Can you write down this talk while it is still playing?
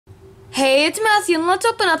Hey, it's Matthew, and let's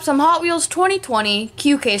open up some Hot Wheels 2020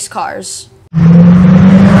 Q-Case cars.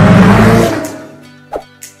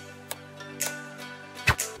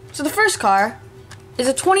 So the first car is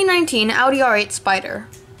a 2019 Audi R8 Spider,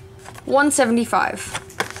 $175.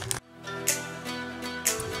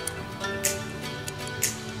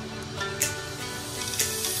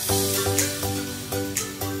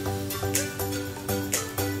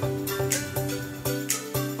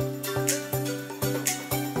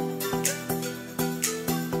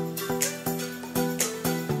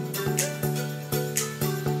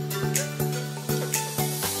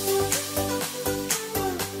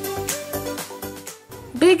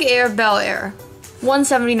 Big Air Bel Air,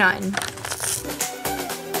 $179.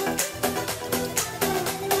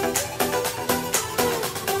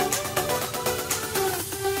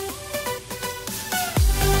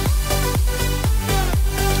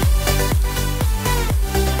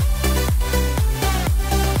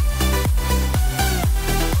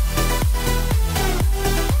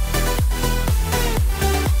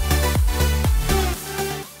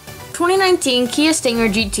 (2019) Kia Stinger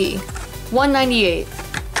GT, $198.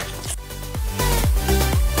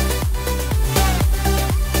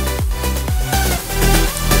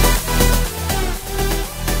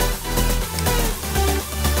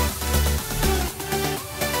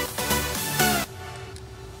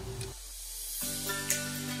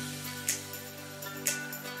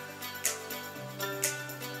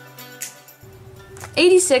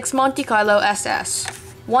 '86 Monte Carlo SS,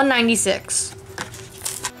 $196.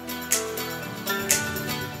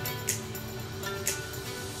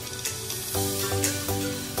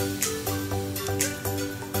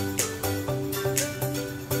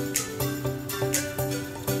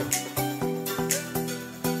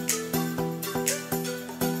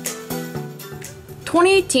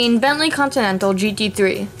 '2018 Bentley Continental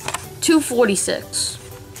GT3, $246.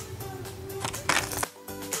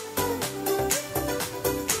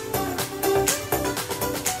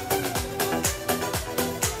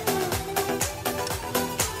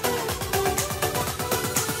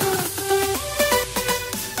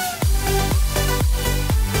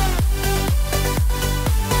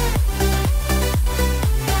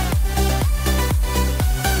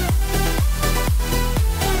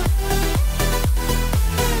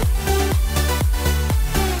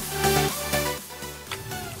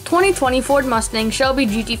 '2020 Ford Mustang Shelby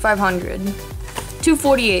GT500,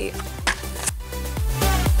 $248.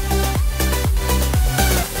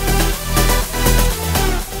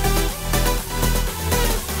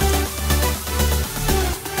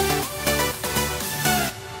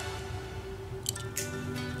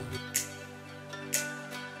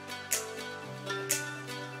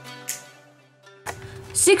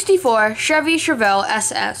 '64 Chevy Chevelle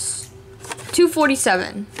SS,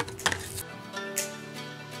 $247.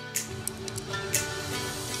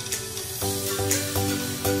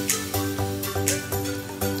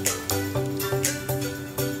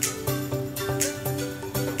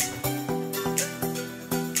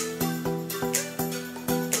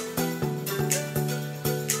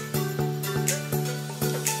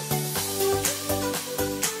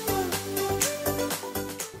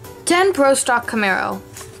 '10 Pro Stock Camaro,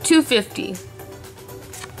 $250.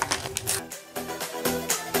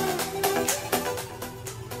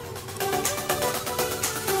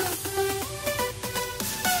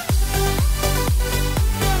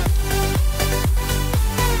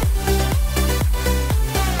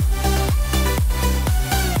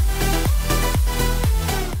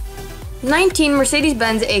 '19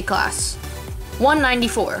 Mercedes-Benz A-Class,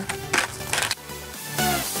 $194.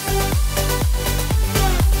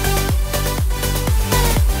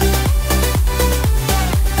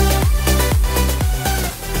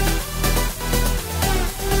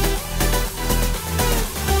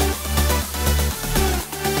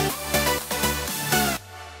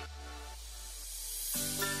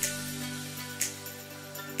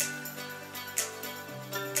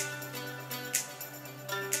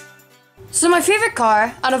 So my favorite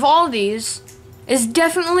car out of all of these is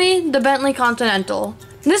definitely the Bentley Continental.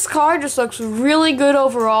 This car just looks really good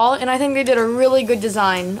overall, and I think they did a really good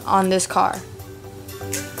design on this car.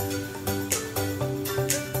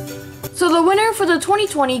 So the winner for the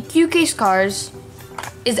 2020 Q-Case cars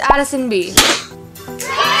is Addison B.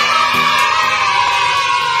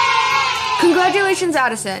 Congratulations,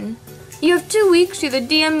 Addison. You have 2 weeks to either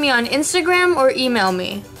DM me on Instagram or email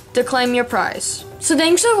me to claim your prize. So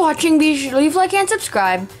thanks for watching. Be sure to leave a like and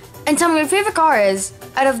subscribe, and tell me what your favorite car is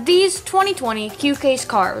out of these 2020 Q-Case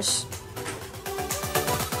cars.